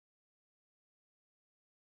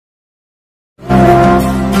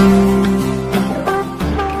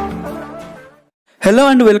Hello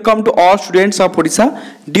and welcome to all students of Odisha.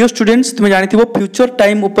 Dear students, तुम जानी future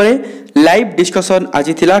time उपरे live discussion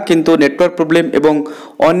आज थिला किंतु नेटवर्क प्रॉब्लम एवं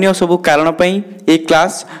अन्य सब कारण पई ए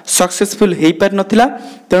क्लास सक्सेसफुल हेई पार नथिला।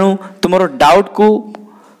 तेणु तुमरो डाउट को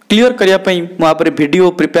क्लियर करिया पई मो आपरे वीडियो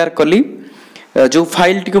प्रिपेयर करली। जो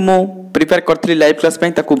फाइल टी को मो प्रिपेयर करथली लाइव क्लास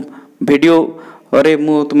पई ताकू वीडियो अरे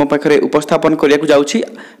मु तुम पाखरे उपस्थापन करिया को जाउछि।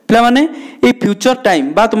 पिला माने ए फ्यूचर टाइम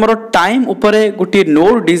बा तुमरो टाइम उपरे गुटी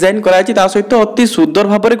नोट डिजाइन करायछि, ता सहित अति सुंदर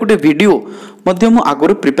भाबरे गुटी वीडियो मध्य मु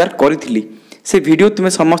आगरो प्रिपेयर करिथिली। से वीडियो तुम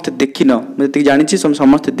समस्त देखिन, मैं जानी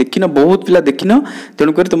समस्त देखिन, बहुत पिला देखिन।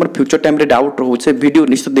 तेणुक तुम फ्यूचर टाइम रे डाउट रोह से वीडियो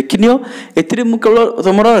निश्चित देखिनियो। एथिरे मु केवल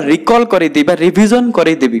तुम रिकॉल कर देबा रिवीजन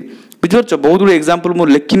कर देबी, बुझिपारछ। बहुत गुड एग्जांपल मु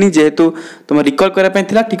लिखिनी जेहेतु तुम रिकॉल करा पई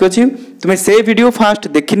थिला। ठीक अछि, तुम से वीडियो फास्ट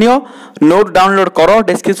देखिनियो, नोट डाउनलोड करो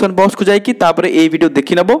डिस्क्रिप्शन बॉक्स को जाईकी, तापर ए वीडियो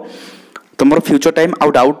देखि नबो। तुम फ्यूचर टाइम आउ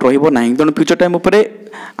डाउट रहिबो नाही। तेणु फ्यूचर टाइम ऊपर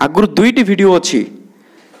आगुर दुईटी वीडियो अछि,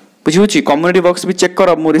 बुझी कम्युनिटी बॉक्स भी चेक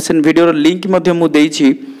कर। मो रिसेंट वीडियो लिंक मध्य मु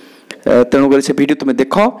देइछि, तेणुक से वीडियो तुम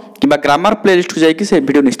देख कि ग्रामर प्लेलिस्ट को जाइए से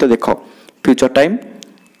वीडियो निश्चित देख। फ्यूचर टाइम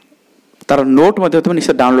तार नोट मध्य तुम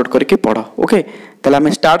निश्चित डाउनलोड करके पढ़। ओके, ताले आम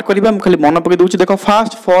स्टार्ट करबा। खाली मन पकई दूची, देख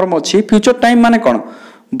फास्ट फॉर्म अच्छी। फ्यूचर टाइम माने कौन?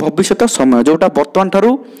 भविष्यत समय जोटा बर्तमान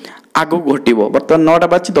ठारू आगु घटिबो। बर्तमान 9टा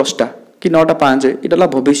बाची 10टा कि 9टा 5 इटा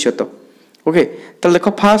भविष्यत। ओके, ताले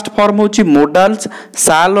देखो फास्ट फॉर्म होची मोडाल्स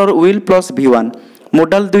साल और विल प्लस V1।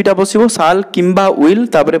 मोडाल दुईटा बसिबो, साल किंबा विल,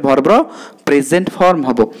 तापरे भर्बर प्रेजेंट फॉर्म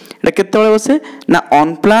हबो। एटा केतेबेले बसे ना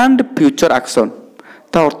अनप्लान्ड फ्यूचर एक्शन।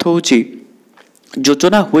 ता अर्थ होची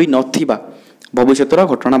योजना होई नथिबा भविष्यतर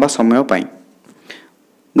घटना बा समय पाई,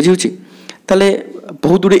 बुझिउची। ताले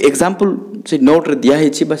बहुत गुडी एग्जांपल से नोट रे दिया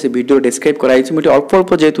हेची बा से वीडियो डिस्क्राइब कराइछि। मटे अल्प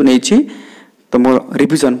अल्प जेतु नेछि तुम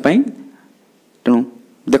रिवीजन पाई। तेणु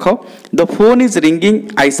देखो, the phone is ringing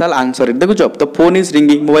I shell answer it. देखो the phone is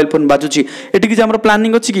ringing, mobile phone बाजुची। Eighty कि हमर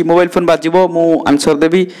प्लानिंग अछि कि मोबाइल फोन बाजिबो मु आंसर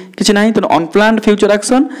देबी, किछि नाही। तेणु अनप्लान्ड फ्यूचर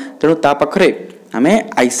एक्शन। तेणु ता पाखरे हमें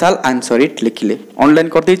आई शैल आंसर इट लिखिले, ऑनलाइन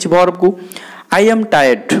कर देछि वर्ब को। I am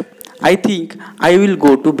tired, I think I will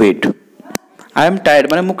go to bed. I am tired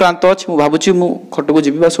माने मु क्लांत अछि, मु भाबुची मु खटको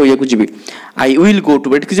जिबी बा सोया को जिबी। I will go to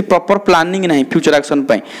bed किछि प्रॉपर प्लानिंग नाही फ्यूचर एक्शन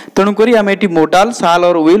पई। तेणु करी हम एटी मोडाल साल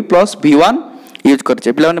और विल प्लस V1 यूज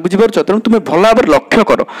करछे। पिला माने बुझि परछ। तेणु तुमे भला भाबरे लक्ष्य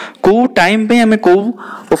करो को टाइम पे हमें को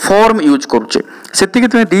फॉर्म यूज करछे। सेति कि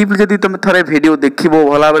तुमे डीप जदी तुमे थरे वीडियो देखिबो,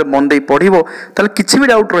 भला भाबरे मन देई पढिबो, ताले किछि भी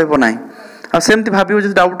डाउट रहबो नाही। आ सेमति भाबिबो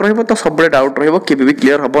जदी डाउट रहबो तो सबरे डाउट रहबो, केबे भी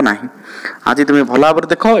क्लियर हबो नाही। आज तुमे भला भाबरे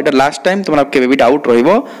देखो, एटा लास्ट टाइम तुमरा केबे भी डाउट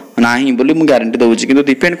रहबो नाही बोली मु ग्यारंटी दउछि, किंतु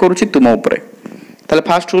डिपेंड करूछि तुम ऊपर। ताले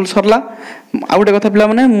फास्ट रूल सरला। आ गोटे कथा पिला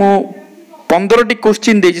माने मु 15 टी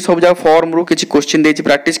क्वेश्चन देछि, सब जा फॉर्म रू किछि क्वेश्चन देछि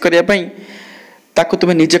प्रैक्टिस करिया पई। ताको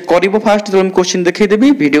तुमे निजे करिवो। फास्ट तुम क्वेश्चन देखै देबी,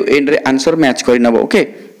 वीडियो एंड रे आंसर मैच करि नबो। ओके,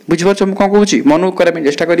 बुझि परछ हम कोन कहूछि? मनु करे में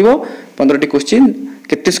चेष्टा करिवो। 15 टी क्वेश्चन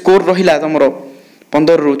केते स्कोर रहिला तमरो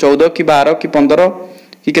 15 रु 14 कि 12 कि 15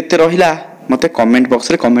 कि केते रहिला मते कमेंट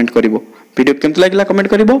बॉक्स रे कमेंट करिवो। वीडियो केमते लागला कमेंट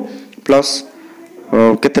करिवो, प्लस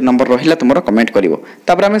केते नंबर रहिला तुमरो कमेंट करिवो।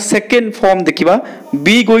 तापर हमें सेकंड फॉर्म देखिबा,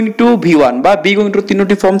 बी गोइंग टू V1 बा बी गोइंग टू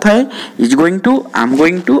तीनोटी फॉर्म थाए। Is going to, I am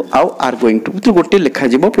going to आउ आर गोइंग टू। तो गोटे लिखा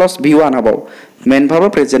जिवो प्लस V1 हबो, मेन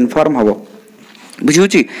वर्ब प्रेजेंट फॉर्म हबो।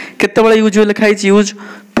 बुझिउची केते बेला यूज लिखा हिची? Use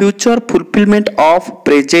future fulfilment of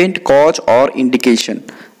present cause और इंडिकेशन।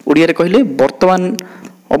 ओडिया रे कहले वर्तमान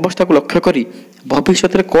अवस्था को लक्ष्य करी भविष्य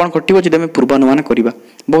रे कोन घटिबो जदि हम पूर्वानुमान करिबा।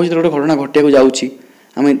 भविष्य रे घटना घटिया को जाउची,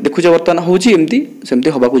 आम देखुचे वर्तमान होउची एमती सेमती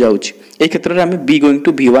हबा को जाउची। ए क्षेत्र रे हम be going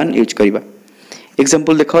to V1 use करिबा।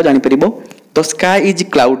 एग्जांपल देखो जानि परिबो। द स्काई इज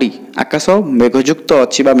क्लाउडी, आकाश मेघयुक्त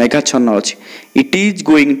अछि बा मेघाच्छन्न अछि। It is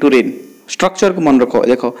going to rain, structure को मन रखो।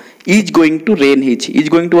 देखो इज गोइंग टू रेन हिची, इज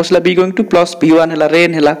गोइंग टू असला be going two plus V1 हला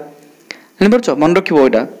रेन हला। जानि परछो, मन रखिबो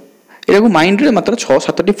एटा। एटा को माइंड रे मात्र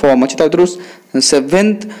 6-7 टी फॉर्म अछि, तादरु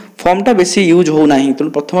 7th फॉर्म टा बेसी यूज हो नाही। त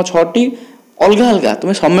प्रथम 6 टी अलगा अलगा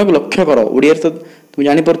तुम समय को लक्ष्य करो। ओडिया तो तुम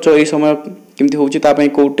जानि परछो ए समय केमती होउची, ता पई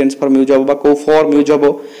को टेंस फॉर्म यूज होबो बा को फॉर्म यूज होबो।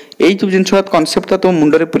 एई तो जिंसटा कांसेप्ट तुम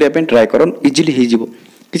मुंडे रे पुरिया पे ट्राई करो, इजीली हे जिवो।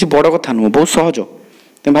 किछि बड़ कथा न, बहुत सहज।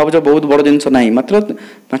 तुम भाबो बहुत बड़ जिंस नाही, मात्र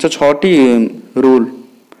 5-6 टी रूल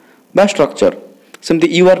बा स्ट्रक्चर। सेमती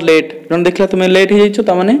यू आर लेट, जन देखला तुम लेट हे जाइछो,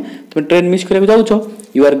 ता माने तुम ट्रेन मिस करे जाउछो,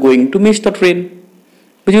 you are going to miss the train.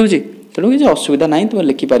 बुझिउची? तेणु कि असुविधा नाही, तुम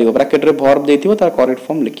लिखि पारिबो। ब्रैकेट रे वर्ब देथिबो, तार करेक्ट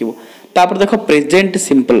फॉर्म लिखिबो। तापर देखो प्रेजेंट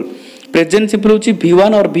सिंपल। प्रेजेंट सिंपल होची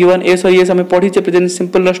V1 और V1 ए सॉरी हम पढिचे। प्रेजेंट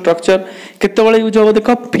सिंपल रो स्ट्रक्चर केते बेले यूज हो?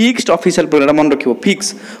 देखो फिक्स्ड ऑफिशियल प्रोग्राम मन रखिबो।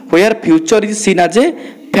 Fix where future is seen as a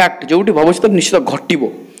fact, जोटी भविष्य निश्चित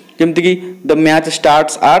घटिबो। जेमति कि the match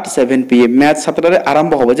starts at 7 PM, match 7 रे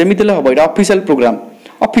आरंभ होबो। जेमिति ले होबो, एटा ऑफिशियल प्रोग्राम,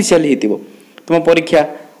 ऑफिशियल हेतिबो। तुम परीक्षा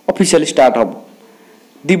ऑफिशियल स्टार्ट होबो।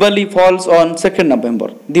 Diwali falls on 2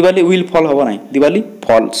 November Diwali will fall हम ना दिवाली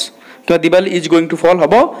फॉल्स कि Diwali is going to fall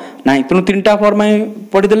हम ना तेणु 3टा फॉर्म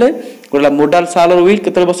पढ़ीदे गोटे मोडाल साल और विल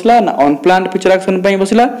के बसला ना अनप्लान्ड फ्यूचर एक्शन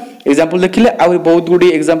बसला एग्जांपल देखिले आ बहुत गुडी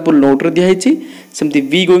एग्जांपल नोट रे दिखाई सेमती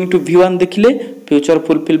वी गोइंग टू V1 देखिले future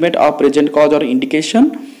fulfilment of present cause और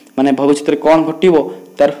इंडिकेशन माने भविष्य कौन घटिबो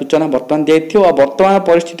तार सूचना वर्तमान दिखाई और वर्तमान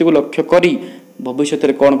परिस्थिति को लक्ष्य करी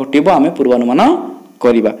भविष्य कौन घटिबो आमे पूर्वानुमान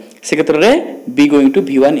करिबा से क्षेत्र में be going to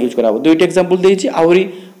V1 use कराबो दुईटा एग्जांपल देछि आउरी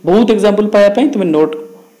बहुत एग्जांपल पाया पई तुमे नोट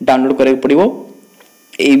डाउनलोड करे पड़िबो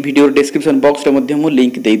ए वीडियो डिस्क्रिप्शन बॉक्स रे मध्ये मु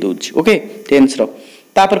लिंक दे दोछि ओके टेंस रो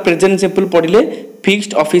तापर present simple पढिले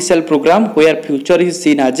fixed official programme where future is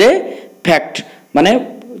seen as a fact माने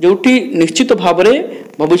जोटी निश्चित भाव रे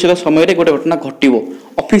भविष्य समय रे गोटे घटना घटिबो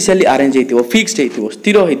ऑफिशियली अरेंज हेतिबो फिक्स्ड हेतिबो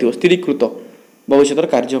स्थिर हेतिबो स्थिरीकृत भविष्य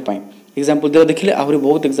कार्य पई एग्जांपल दे देखिले आहुरी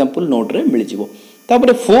बहुत एग्जांपल नोट रे मिल जिवो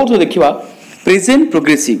तापर फोर्थ देखिबा प्रेजेंट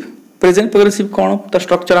प्रोग्रेसिव कोन त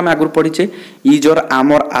स्ट्रक्चर हम आगुर पढिचे इज और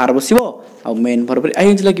आमर आर बसिबो आ मेन वर्ब रे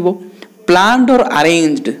आईएनजी लागिबो प्लान्ड और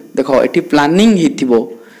अरेंज्ड देखो एठी प्लानिंग हेतिबो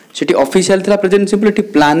सेठी ऑफिशियल थिला प्रेजेंट सिंपल एठी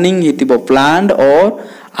प्लानिंग हेतिबो प्लान्ड और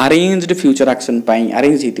अरेंज्ड फ्यूचर एक्शन पाई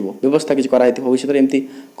अरेंज हेतिबो व्यवस्था किछ करा हेतिबो भविष्य रे एम्ति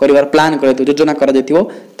करिवार प्लान करा हेतिबो योजना करा जेतिबो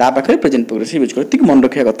ता पाखरे प्रेजेंट प्रोग्रेसिव यूज कर ठीक मन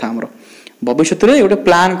रखिया कथा हमरो भविष्य रे गोटे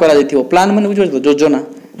प्लान करा जेतिबो प्लान माने बुझो योजना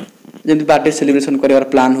जेंति बर्थडे सेलिब्रेशन करिवार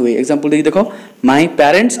प्लान हुए एग्जांपल देखि देखो my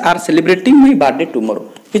parents are celebrating my birthday tomorrow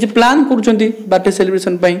किछ प्लान करूचंती बर्थडे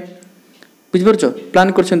सेलिब्रेशन पई बुझ परछो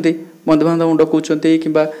प्लान करछंती बंधु बांधव डकउचंती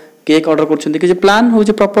किबा केक ऑर्डर करछंती किछ प्लान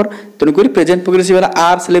होजे प्रॉपर तनु करी प्रेजेंट प्रोग्रेसिव वाला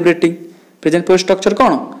are celebrating present progressive structure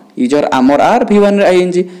cone is और आमर आर V1 रे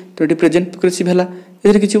आईएनजी तो एटी प्रेजेंट प्रोग्रेसिव हला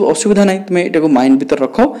एथि किछ असुविधा नै तुमे एटाको माइंड भीतर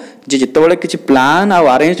रखो जे जेतेबेले किछ प्लान आ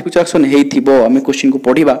अरेंज फ्यूचर एक्शन हेइथिबो हमें क्वेश्चन को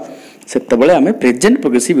पढिबा सेतेबेले हमें प्रेजेंट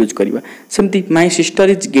प्रोग्रेसिव यूज करिबा सेमती my sister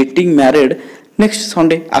is getting married next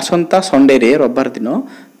Sunday आसंता Sunday रे रविवार दिन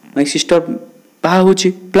माय सिस्टर बाहा होची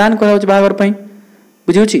प्लान करा होची बाहागर पई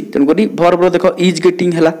बुझिउची तन कोडी वर्ब देखो इज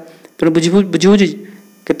गेटिंग हला तन बुझिउची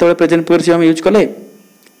केतेबेले प्रेजेंट प्रोग्रेसिव हम यूज कले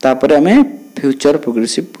तापर हमें फ्यूचर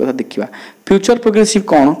प्रोग्रेसिव कथा देखिबा फ्यूचर प्रोग्रेसिव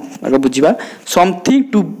कोन आगे बुझिबा something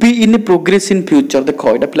to be in progress in future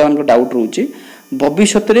देखो एटा प्लान को डाउट रहउची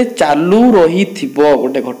भविष्य रे चालू रही थिबो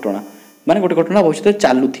गोटे घटना माने गोटे घटना भविष्य रे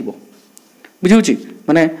चालू थिबो बुझिउची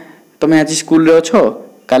माने तमे आज स्कूल रे अछो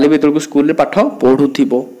काली बेतल को स्कूल रे पाठ पढु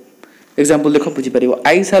थिबो एग्जांपल देखो बुझी परिबो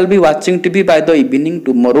आई shall be watching TV by the evening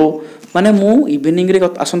tomorrow माने मु इवनिंग रे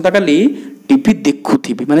आसंता काली टीवी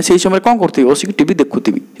देखुथिबी माने सेही समय कोन करथिबी ओसी टीवी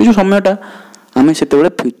देखुथिबी ए जो समयटा हमें सेते बेले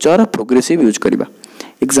फ्यूचर प्रोग्रेसिव यूज करबा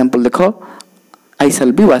एग्जांपल देखो आई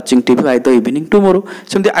shall be watching TV by the evening tomorrow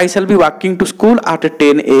सेमते I shall be walking to school eight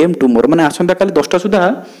 10 AM tomorrow माने आसंता काली 10टा सुधा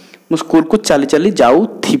मु स्कूल को चली चली जाऊ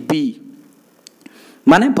थिबी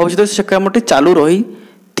माने भविष्य से कामटे चालू रही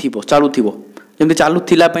थिबो चालू थिबो जेमते चालू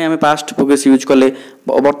थिला पय हमें पास्ट प्रोग्रेसिव यूज करले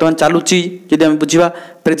वर्तमान चालूची जदि हम बुझिबा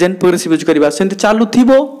प्रेजेंट प्रोग्रेसिव यूज करबा सेंते चालू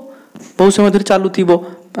थिबो बहुत समय धरि चालू थिबो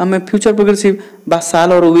हमें फ्यूचर प्रोग्रेसिव बा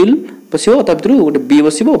साल और विल बसिबो त भितरु गोटे बी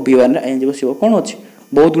बसिबो V1 रे आईएनजी बसिबो कोन अछि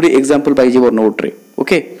बहुत गुडी एग्जांपल पाइ जेबो नोट रे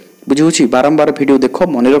ओके बुझिउछि बारंबार वीडियो देखो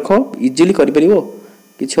मने रखो इजीली करि परिबो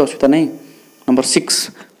किछि असुविधा नै नंबर 6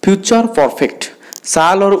 फ्यूचर परफेक्ट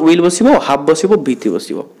साल और विल बसिबो हाफ बसिबो बीती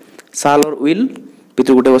बसिबो साल और विल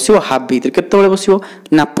भीतर गोटे बसिबो हाफ भीतर केते बेले बसिबो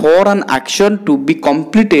ना for an action to be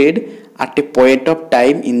completed eight A point of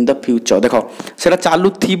time in the future देखो सेटा चालू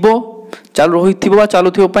थिबो चालू रही थिबो बा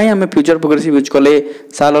चालू थिबो पई हमें फ्यूचर प्रोग्रेसिव यूज करले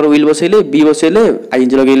साल और विल बसैले बी बसैले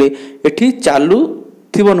आईएनजी लगैले एठी चालू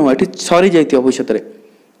थिबो न एठी सरी जाइथिबो भविष्य रे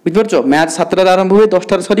बुझिपरछो मैच 7 रे आरंभ हुए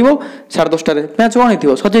 10 रे सरीबो 10:30 रे मैच कोन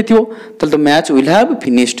हेथिबो सजैथिबो तले तो मैच विल हैव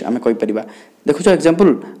फिनिश्ड हमें कहि परिबा देखुछो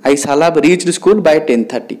example I shall have reached school by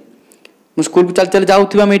 10:30 मु स्कूल को चल चल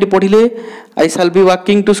जाउथिबा में एठी पढिले आई shall be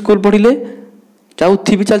walking to school पढिले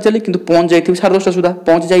जाउथिबी चल चली किंतु पहुंच जाइथिबी 10:30 सुधा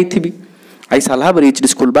पहुंच जाइथिबी आई shall have reached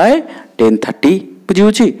school by 10:30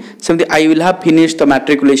 बुझिउछि सेमति I will have finished the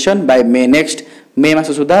matriculation bye may next may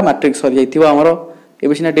mass Sudha matric सरी जाइथिबो हमरो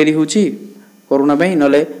एबे सिना डेरी होउछि कोरोना पई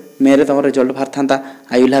नले मेरे तमर रिजल्ट बाहर थांता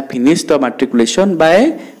I will have finished the matriculation bye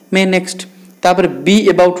may next तापर be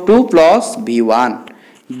about two plus V1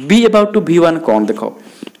 be about to V1 कोन देखो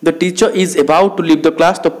the teacher is about to leave the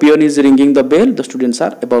class the peon is ringing the bell the students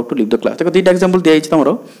are about to leave the class देखो दीटा example दिया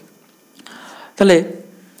तमरो तले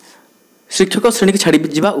शिक्षक श्रेणी की छाड़ी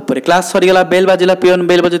जिबा ऊपर क्लास सरी गला बेल बाजिला पियन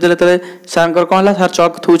बेल बजे देले तले सारंकर कोन हला सर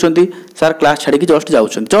चौक थउचंती सर क्लास छाड़ी की जस्ट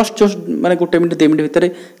जाउछन जस्ट माने गोटे मिनिट 2 मिनिट भितरे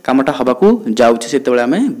कामटा हबा को जाउछ सेते बेला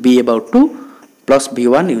हमें be about two plus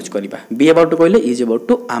V1 use करिबा बी अबाउट टू कहले इज अबाउट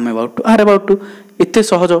टू आम about to are about to इते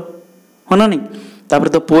सहज होना नहीं तापर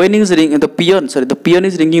the peon is ringing the peon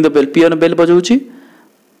is ringing the bell peon bell बजाउची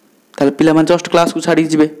ताले पिला माने जस्ट क्लास को छाड़ी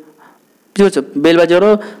जिवे बुझ बेल बाजार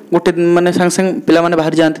गोटे माने संग संग पिला माने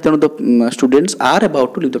बाहर जानते तेणु the students are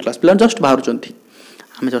about to leave the class पिला जस्ट बाहर चंती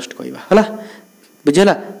आम जस्ट कहवा है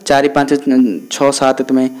बुझेगा 4 5 6 7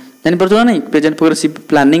 तुम्हें जापर ना नहीं प्रेजेंट प्रोग्रेसिव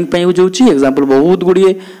प्लानिंग यूज होची एग्जांपल बहुत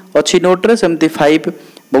गुड़िए अच्छी नोट्रे सेमती 5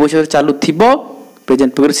 भविष्य चालू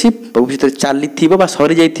प्रेजेंट प्रोग्रेसिव भविष्य चली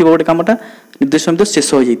सरी जा गोटे कमटा निर्देश सहित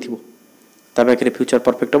शेष हो जाए फ्यूचर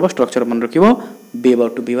परफेक्ट हम स्ट्रक्चर मन रख be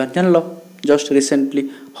about to be one जान लो जस्ट रिसेंटली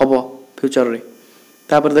हम फ्यूचर रे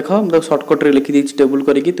तापर देख मुझे सर्टकट रे लिखी देती टेबुल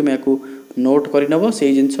करके तुम या नोट करनब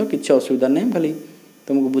से जिनस किसी असुविधा नहीं खाली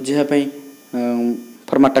तुमको बुझापी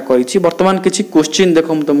फर्माटा करी बर्तमान किसी क्वेश्चन देख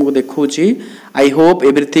मुझे तुमको देखी I hope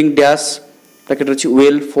everything dash bracket अच्छी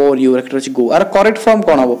वेल फॉर यू ब्रैकेट अच्छी गो आर करेक्ट फॉर्म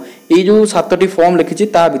कौन हम ये जो 7टी फॉर्म लिखी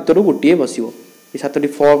भितर गोटे बस ये 7टी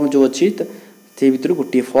फॉर्म जो अच्छी से भितर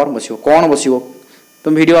गोटे फॉर्म बस कौन बस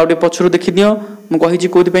तुम वीडियो आउटे पछरू देखी दियो मुझे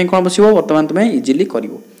कौन कौन बस बर्तमान तुम्हें इजिली कर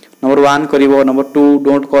नंबर 1 कर number 2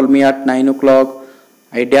 don't call me at 9 o'clock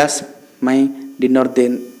I dash my dinner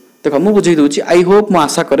then देख मुझे बुझे दूसरी आई होप मु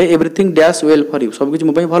आशा करे everything dash well for you सब किसी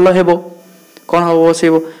मो भल हेबो कौन हम बस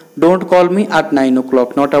don't call me at 9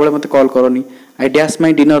 o'clock 9टा बेले मत कॉल करनी I dash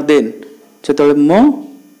my dinner then से मो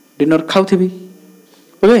डिनर खाऊथी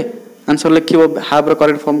ओके आंसर लिख half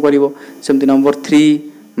correct form करमती number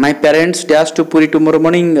 3 my parents dash to Puri tomorrow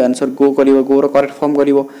morning answer गो कर गो करेक्ट फॉर्म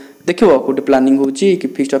कर देख गोटे प्लानिंग होची कि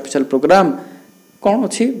फिक्स्ड ऑफिशियल प्रोग्राम कौन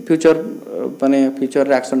अच्छी फ्यूचर माने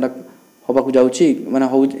फ्यूचर एक्शन होगा जाऊँगी मैंने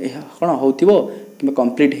कौन हो कि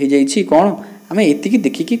कंप्लीट हो जाइए कौन आम ये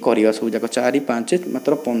देखिकी करवा सब जाक 4 5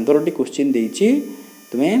 मात्र 15टी क्वेश्चन देती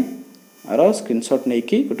तुम्हें आर स्क्रीनशॉट नहीं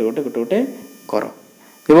कि गोटे गोटे गोटे गोटे कर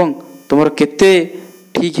एवं तुम केते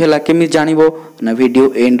ठीक है केमी जान ना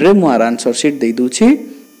वीडियो एंड रे मुझे आंसर सीट दे दूची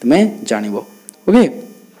तुम्हें जान ओके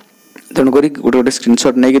तेणुक गोटे गोटे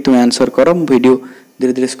स्क्रीनशॉट नहीं कि तुम्हें आंसर कर वीडियो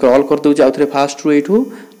धीरे धीरे स्क्रॉल कर दूसरी आउ थे फास्ट रू यू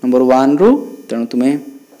नंबर 1 रू तेणु तुम्हें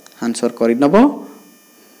आंसर करनब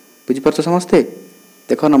बुझीपार समस्ते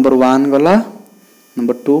देख नंबर 1 गला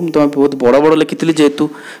नंबर 2 तुम बहुत बड़ बड़ लिखी जेहेतु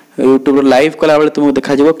यूट्यूब लाइव कला बेले तुमको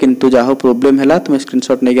देखा किंतु जहाँ प्रोब्लेम है तुम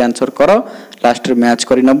स्क्रीनशॉट नहीं आंसर कर लास्ट रे मैच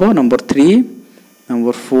करनब नंबर 3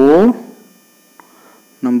 नंबर 4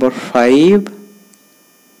 नंबर 5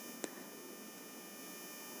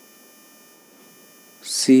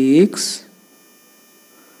 6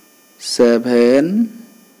 7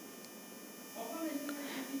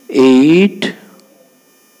 8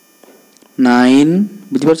 9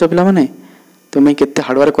 बुझीपार पिला माने तुम्हें केते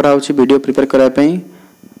हार्डवर्क करा वीडियो प्रिपेयर करने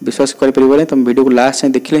विश्वास कर तुम वीडियो को लास्ट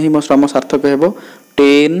देखले ही मो श्रम सार्थक हेबो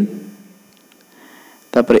 10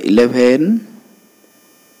 तापर 11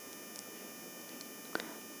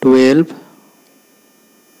 12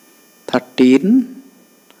 13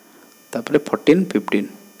 तापर 14 15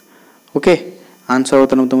 ओके आंसर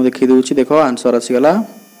बर्तमान तुमको देखी दूसरी देख आंसर आसीगला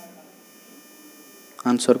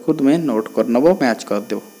आंसर को तुम्हें नोट करनब मैच कर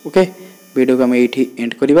दो ओके वीडियो को आम ये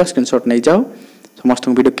एंड करवा स्क्रीनशॉट नहीं जाओ समस्त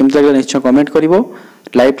वीडियो केमती लगे निश्चय कमेंट करिवो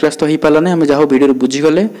लाइव क्लास तो हो पारा ना आम जहाँ वीडियो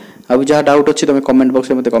बुझीगले अब जहाँ डाउट अच्छी तुम कमेंट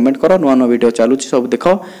बॉक्स में मत कमेंट कर नुआ नुआ वीडियो चलुची सब देख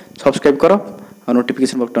सब्सक्राइब कर और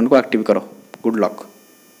नोटिफिकेशन बटन को एक्टिव कर गुड लक।